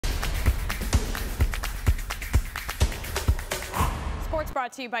Sports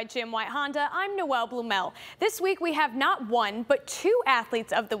brought to you by Jim White Honda. I'm Noelle Blumel. This week we have not one, but two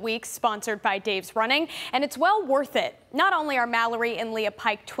athletes of the week sponsored by Dave's Running, and it's well worth it. Not only are Mallory and Leah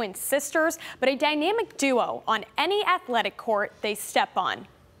Pike twin sisters, but a dynamic duo on any athletic court they step on.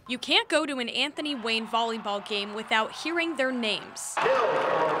 You can't go to an Anthony Wayne volleyball game without hearing their names.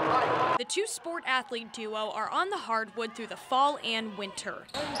 The two sport athlete duo are on the hardwood through the fall and winter,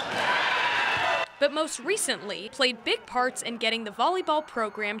 but most recently played big parts in getting the volleyball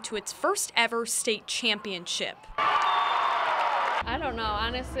program to its first ever state championship. I don't know,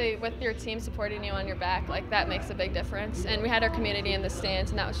 honestly, with your team supporting you on your back, like that makes a big difference. And we had our community in the stands,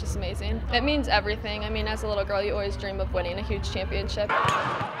 and that was just amazing. It means everything. I mean, as a little girl, you always dream of winning a huge championship.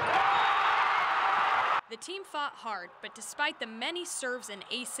 The team fought hard, but despite the many serves and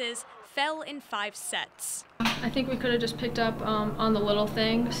aces, fell in 5 sets. I think we could have just picked up on the little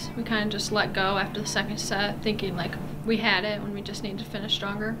things. We kind of just let go after the second set, thinking like we had it when we just needed to finish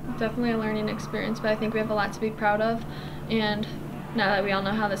stronger. Definitely a learning experience, but I think we have a lot to be proud of. And now that we all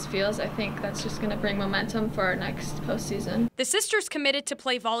know how this feels, I think that's just going to bring momentum for our next postseason. The sisters committed to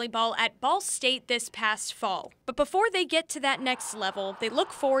play volleyball at Ball State this past fall. But before they get to that next level, they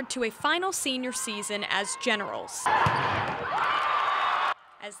look forward to a final senior season as generals,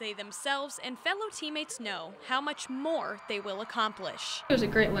 as they themselves and fellow teammates know how much more they will accomplish. It was a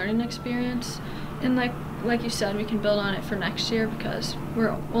great learning experience, and like you said, we can build on it for next year because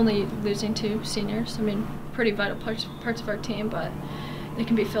we're only losing 2 seniors. I mean, pretty vital parts of our team, but they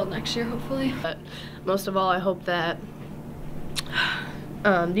can be filled next year, hopefully. But most of all, I hope that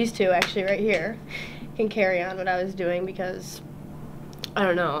these two actually right here can carry on what I was doing, because I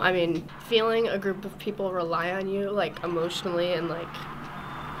don't know, I mean, feeling a group of people rely on you, like emotionally, and like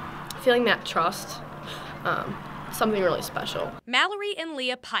feeling that trust, something really special. Mallory and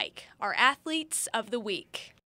Leah Pike are athletes of the week.